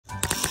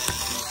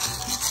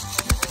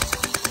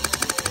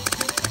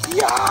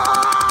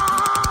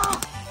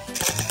Yeah!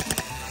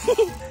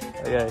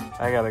 Okay,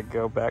 I gotta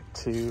go back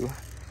to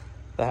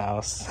the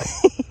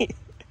house.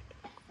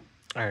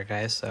 Alright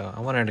guys, so I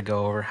wanted to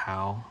go over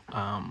how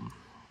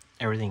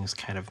everything's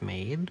kind of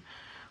made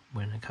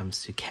when it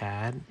comes to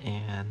CAD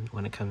and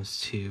when it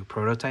comes to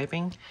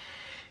prototyping.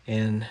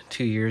 And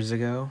 2 years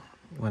ago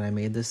when I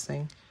made this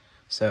thing.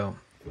 So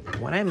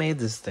when I made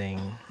this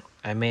thing,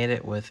 I made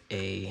it with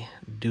a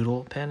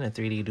doodle pen, a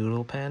 3D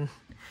doodle pen.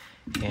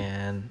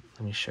 And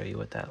let me show you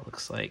what that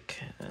looks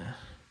like.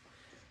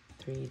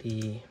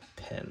 3D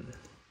pen.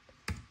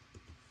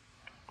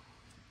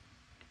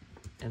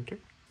 Enter.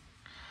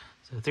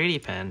 So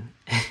 3D pen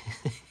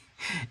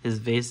is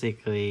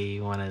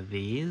basically one of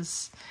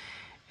these.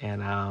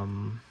 And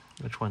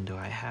which one do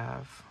I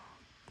have?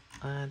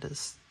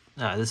 This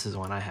is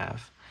one I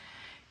have.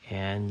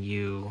 And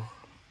you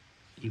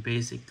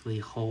basically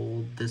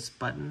hold this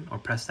button or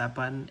press that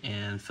button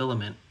and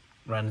filament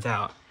runs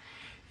out.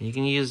 And you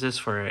can use this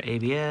for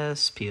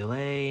ABS,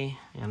 PLA,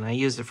 and I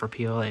used it for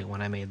PLA when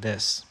I made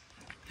this.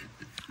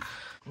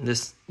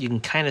 This, you can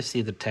kind of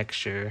see the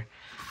texture,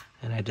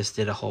 and I just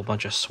did a whole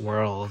bunch of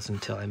swirls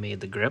until I made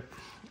the grip.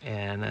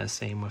 And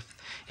same with,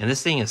 and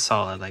this thing is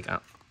solid, like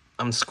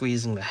I'm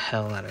squeezing the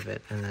hell out of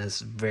it, and it's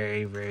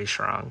very, very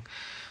strong.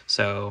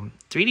 So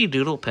 3D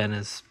doodle pen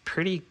is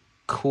pretty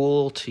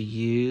cool to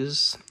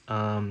use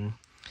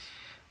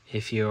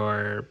if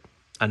you're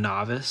a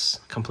novice,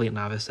 complete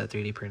novice at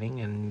 3D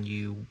printing, and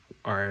you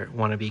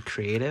want to be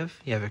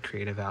creative. You have a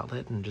creative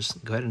outlet, and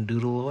just go ahead and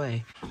doodle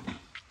away.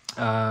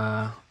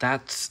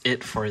 That's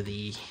it for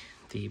the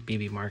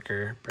BB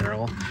marker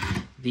barrel.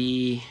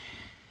 The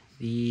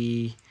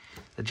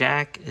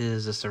jack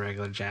is just a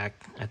regular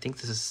jack. I think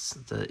this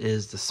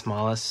is the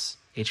smallest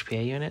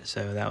HPA unit,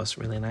 so that was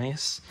really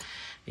nice.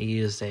 I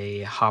used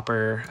a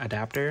hopper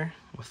adapter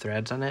with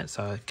threads on it,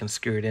 so I can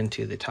screw it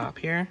into the top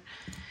here.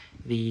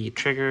 The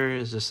trigger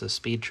is just a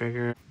speed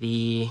trigger.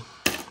 The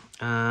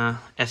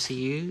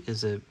FCU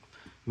is a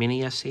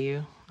mini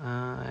FCU,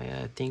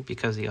 I think,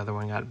 because the other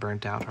one got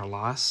burnt out or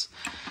lost.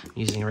 I'm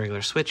using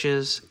regular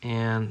switches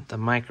and the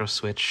micro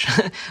switch.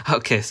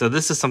 Okay, so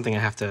this is something I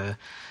have to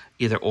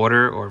either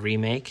order or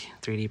remake,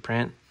 3D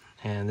print.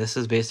 And this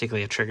is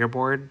basically a trigger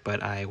board,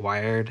 but I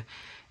wired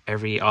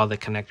all the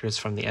connectors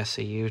from the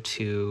FCU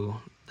to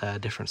the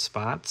different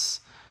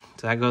spots.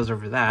 So that goes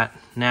over that.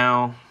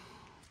 Now,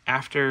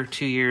 after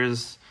 2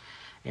 years,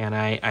 and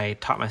I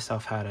taught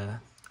myself how to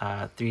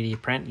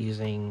 3D print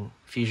using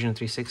Fusion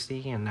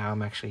 360, and now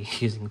I'm actually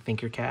using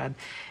Thinkercad.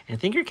 And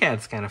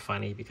Thinkercad's kind of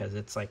funny because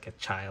it's like a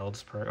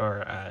child's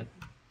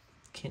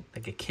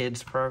like a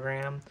kid's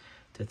program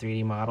to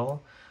 3D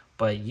model,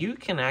 but you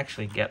can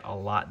actually get a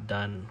lot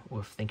done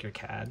with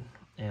Thinkercad.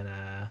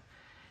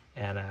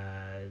 And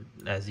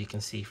as you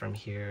can see from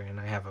here, and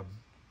I have a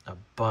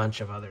bunch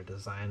of other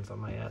designs on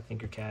my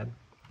Thinkercad.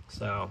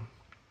 So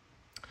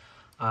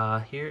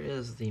here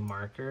is the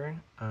marker.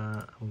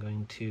 I'm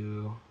going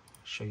to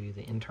show you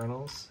the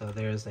internals. So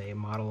there's a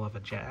model of a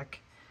jack,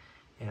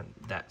 and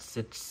that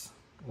sits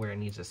where it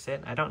needs to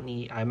sit.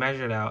 I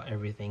measured out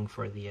everything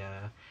for the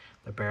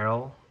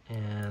barrel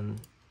and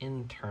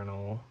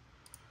internal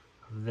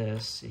of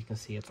this. You can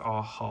see it's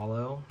all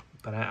hollow,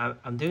 but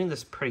I'm doing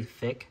this pretty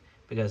thick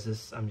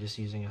because I'm just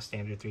using a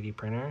standard 3D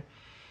printer,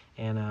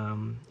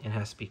 and it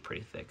has to be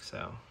pretty thick,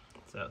 so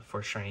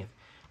for strength.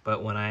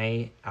 But when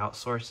I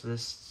outsource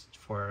this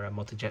for a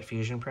multi-jet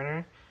fusion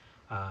printer,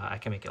 I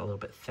can make it a little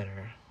bit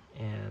thinner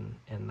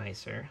and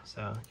nicer.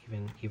 So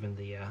even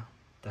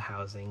the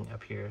housing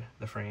up here,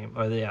 the frame,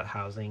 or the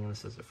housing, and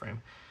this is the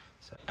frame.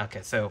 So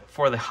okay, so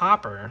for the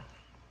hopper,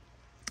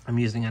 I'm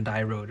using a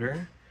die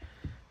rotor.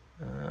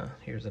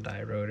 Here's a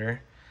die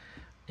rotor.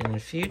 In the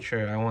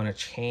future, I want to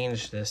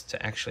change this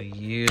to actually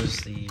use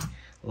the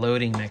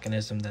loading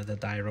mechanism that the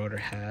die rotor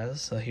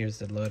has. So here's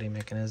the loading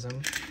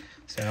mechanism.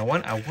 So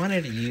I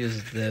wanted to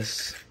use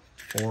this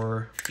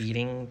for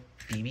feeding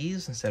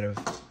BBs instead of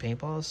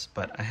paintballs,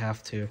 but I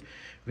have to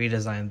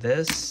redesign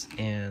this,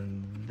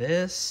 and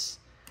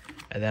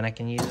then I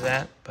can use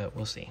that, but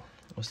we'll see.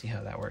 We'll see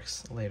how that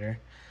works later.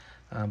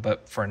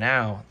 But for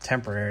now,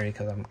 temporary,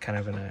 because I'm kind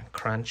of in a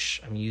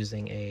crunch, I'm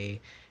using a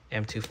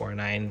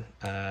M249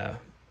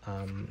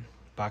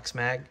 box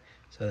mag.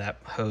 So that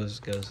hose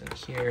goes in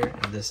here,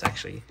 and this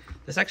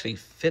actually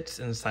fits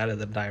inside of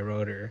the die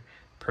rotor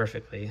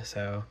perfectly.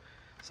 So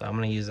I'm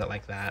gonna use it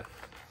like that.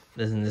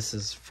 This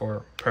is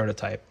for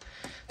prototype.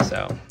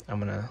 So I'm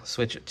gonna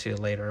switch it to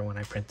later when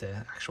I print the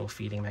actual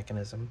feeding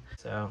mechanism.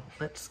 So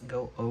let's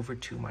go over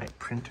to my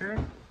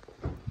printer.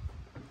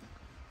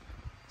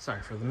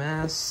 Sorry for the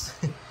mess.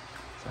 So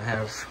I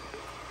have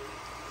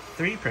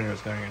 3D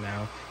printers going right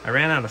now. I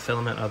ran out of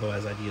filament,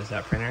 otherwise I'd use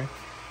that printer.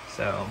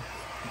 So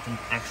you can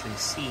actually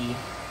see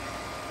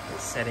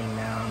it's setting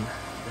down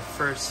the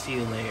first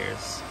few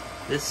layers.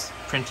 This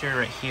printer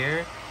right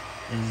here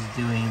is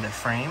doing the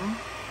frame.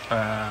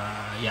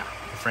 The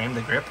frame,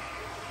 the grip.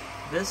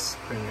 This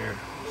printer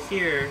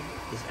here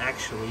is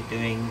actually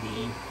doing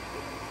the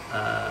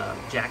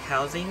jack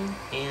housing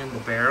and the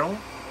barrel.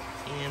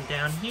 And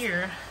down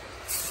here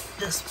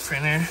this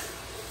printer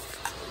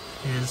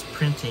is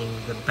printing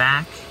the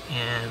back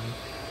and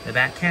the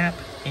back cap,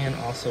 and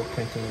also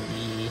printing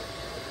the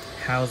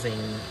housing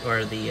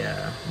or the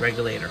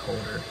regulator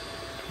holder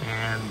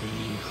and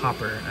the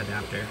hopper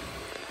adapter,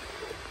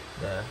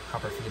 the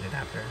hopper feed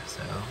adapter.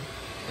 So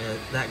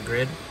that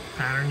grid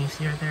pattern you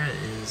see right there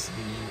is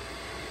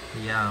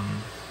the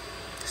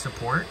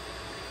support,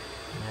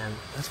 and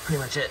that's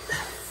pretty much it.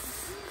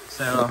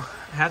 So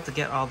I have to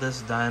get all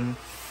this done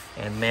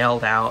and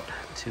mailed out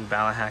to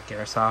Ballahack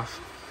Airsoft.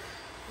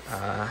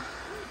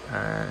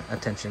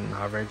 Attention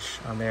Average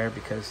on there,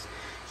 because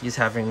he's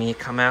having me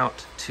come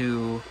out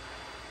to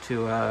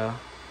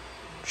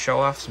show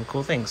off some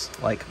cool things,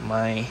 like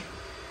my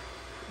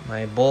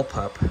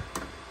bullpup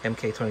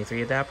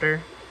MK23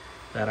 adapter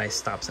that I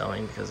stopped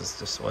selling because it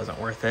just wasn't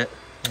worth it.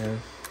 And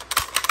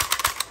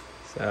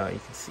so you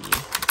can see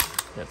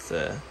that's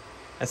a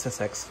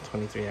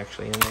SSX23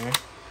 actually in there.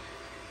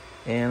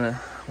 And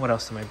what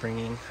else am I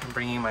bringing? I'm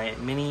bringing my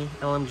mini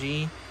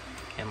LMG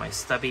and my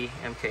stubby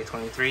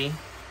MK23.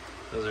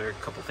 Those are a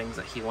couple things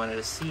that he wanted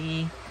to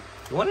see.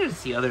 He wanted to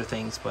see other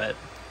things, but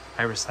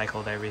I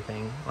recycled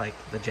everything, like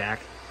the jack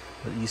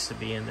that used to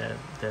be in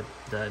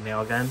the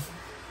nail gun.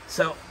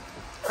 So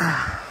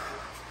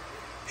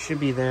should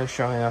be there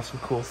showing off some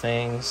cool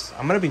things.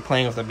 I'm gonna be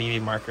playing with the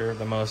BB marker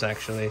the most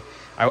actually.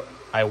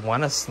 I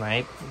want to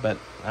snipe, but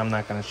I'm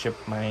not gonna ship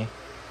my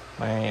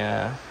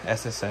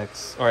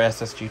SSX or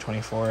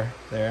SSG24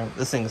 there.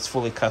 This thing is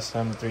fully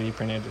custom, 3D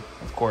printed,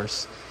 of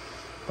course,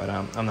 but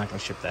I'm not gonna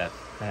ship that.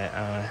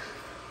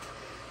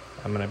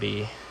 I'm gonna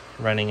be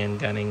running and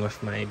gunning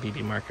with my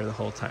BB marker the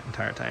whole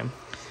entire time.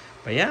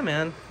 But yeah,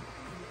 man,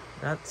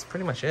 that's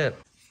pretty much it.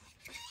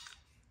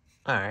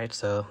 Alright,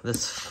 so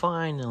this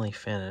finally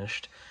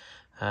finished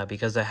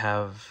because I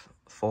have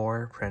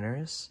 4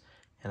 printers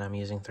and I'm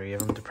using 3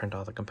 of them to print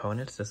all the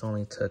components. This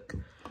only took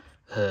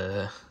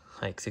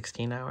like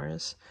 16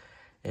 hours.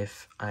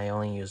 If I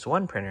only used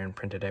 1 printer and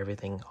printed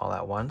everything all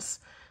at once,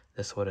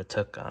 this would have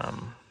took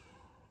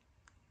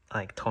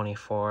like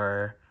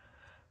 24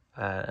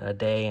 a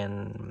day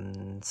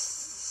and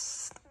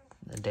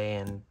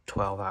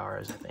 12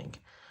 hours, I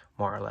think,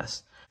 more or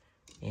less.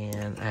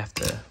 And I have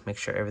to make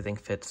sure everything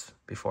fits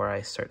before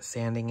I start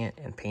sanding it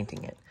and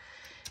painting it,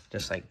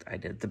 just like I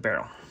did the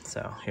barrel.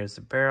 So here's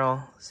the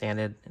barrel,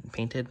 sanded and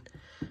painted.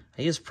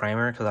 I use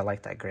primer because I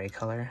like that gray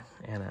color,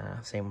 and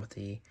same with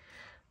the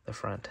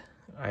front.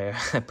 I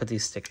put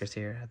these stickers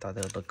here. I thought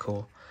they would look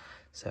cool,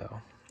 so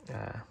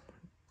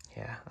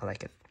yeah, I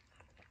like it.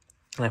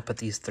 And I put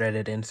these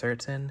threaded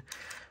inserts in,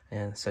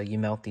 and so you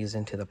melt these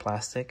into the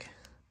plastic,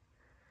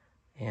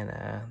 and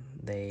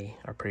they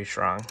are pretty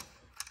strong.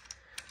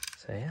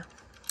 So yeah,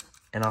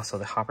 and also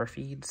the hopper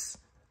feeds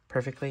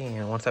perfectly.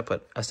 And once I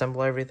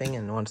assemble everything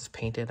and once it's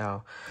painted,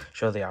 I'll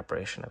show the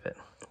operation of it.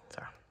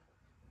 So,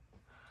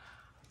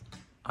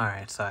 all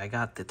right, so I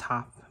got the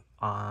top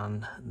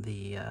on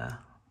the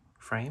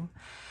frame.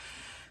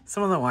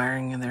 Some of the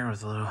wiring in there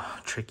was a little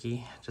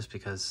tricky, just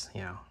because,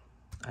 you know,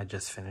 I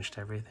just finished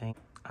everything.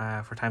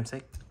 For time's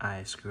sake,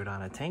 I screwed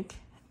on a tank,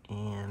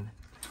 and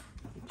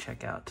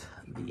check out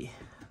the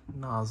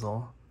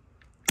nozzle,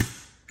 which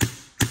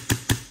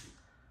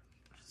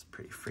is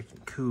pretty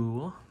freaking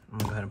cool. I'm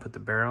gonna go ahead and put the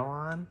barrel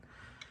on,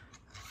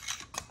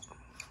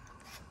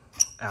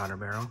 outer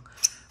barrel.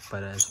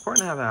 But it's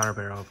important to have an outer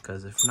barrel,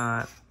 because if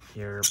not,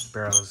 your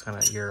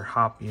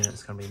hop unit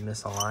is gonna be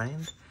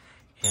misaligned,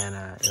 and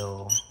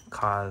it'll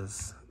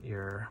cause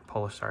your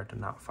Polar Star to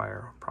not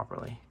fire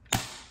properly.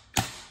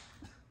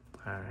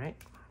 All right,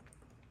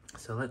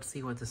 so let's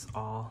see what this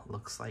all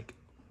looks like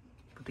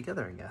put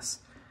together, I guess.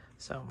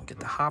 So I'm gonna get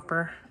the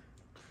hopper,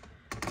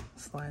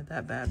 slide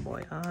that bad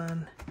boy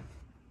on.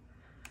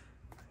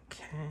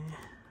 Okay,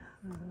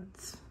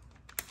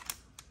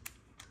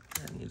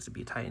 that needs to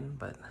be tightened,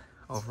 but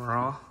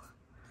overall,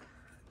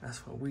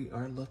 that's what we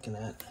are looking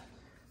at.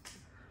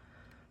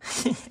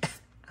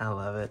 I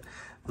love it.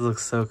 It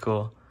looks so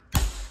cool.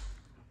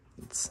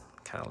 It's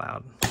kind of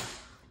loud.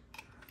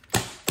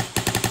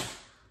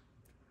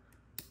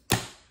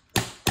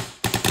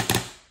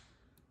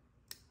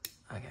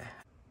 Okay,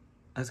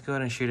 let's go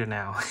ahead and shoot it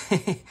now.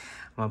 I'm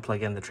gonna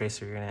plug in the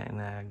tracer unit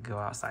and go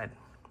outside.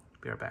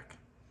 Be right back.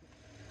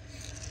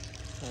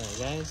 Alright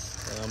guys,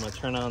 so I'm gonna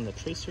turn on the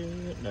tracer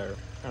unit, or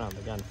turn on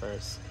the gun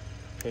first.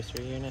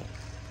 Tracer unit.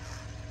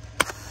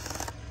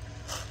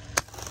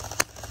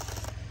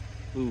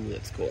 Ooh,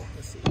 that's cool.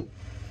 Let's see.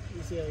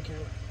 Let's see on the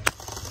camera.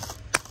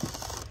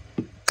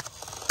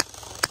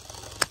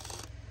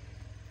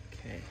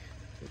 Okay,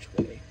 which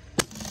way?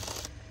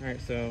 Alright,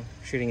 so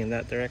shooting in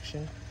that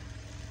direction.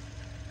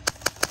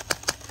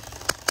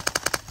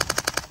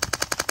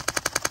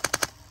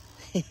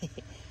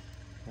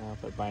 I'll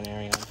put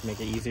binary on to make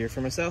it easier for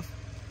myself.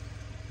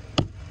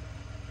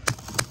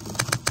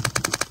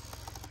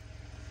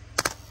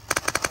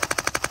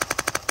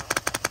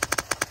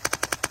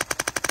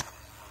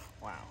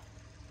 Wow.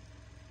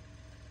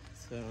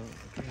 So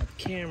I'll grab the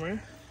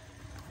camera.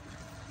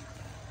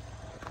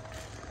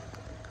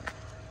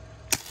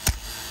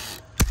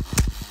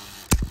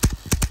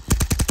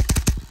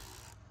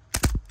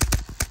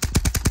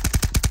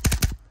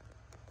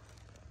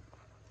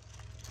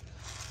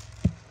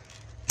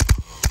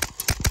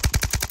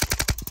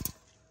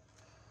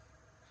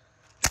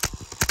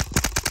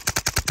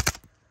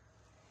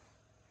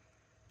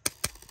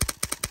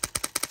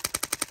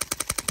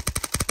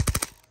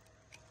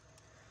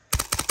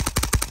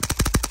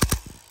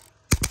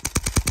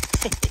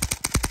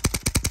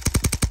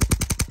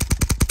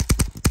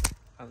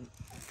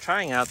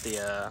 trying out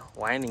the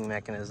winding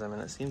mechanism,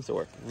 and it seems to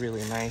work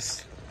really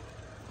nice.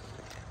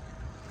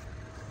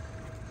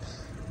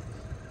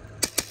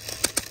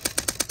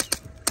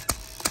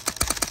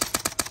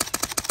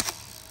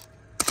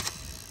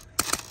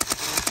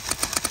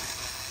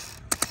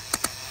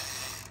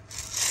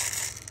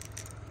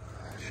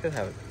 Should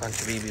have a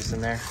bunch of BBs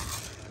in there.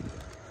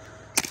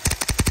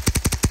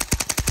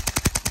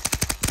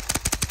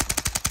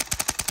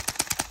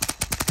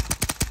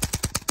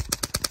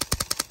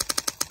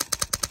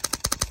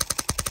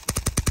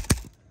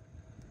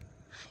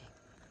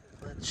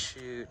 Let's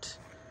shoot,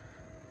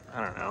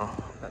 I don't know,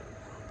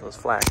 those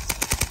flags.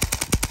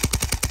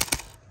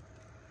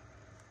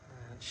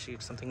 Let's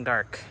shoot something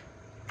dark.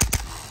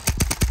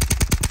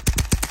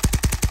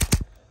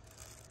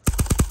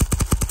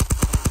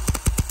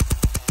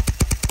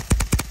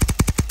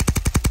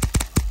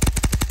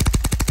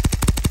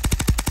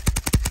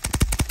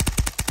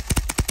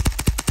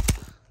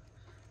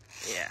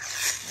 Yeah,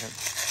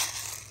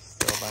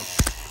 still a bunch.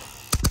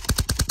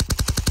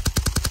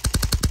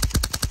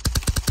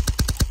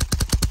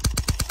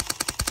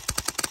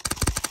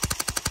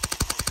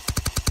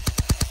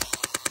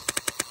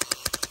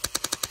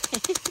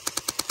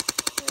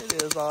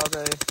 It is all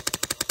day.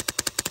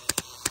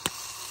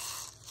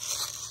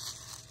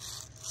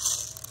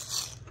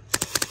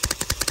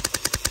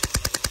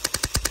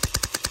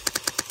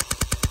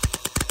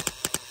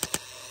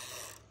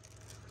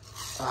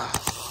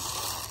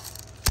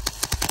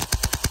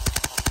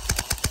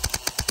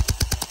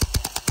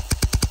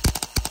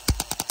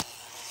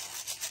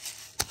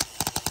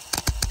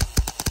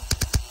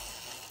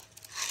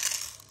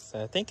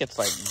 So I think it's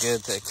like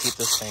good to keep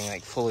this thing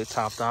like fully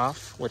topped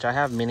off, which I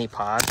have mini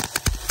pods.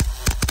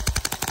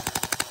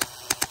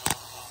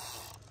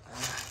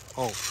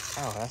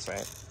 Oh, that's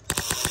right.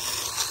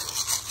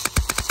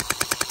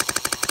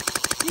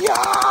 Yeah!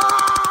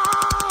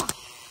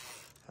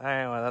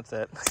 Alright, well, that's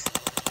it.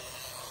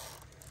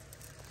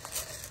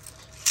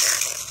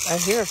 I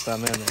hear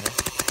some in there.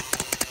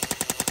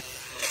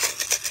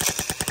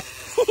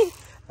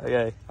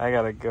 Okay, I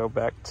gotta go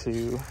back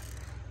to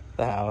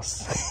the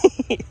house.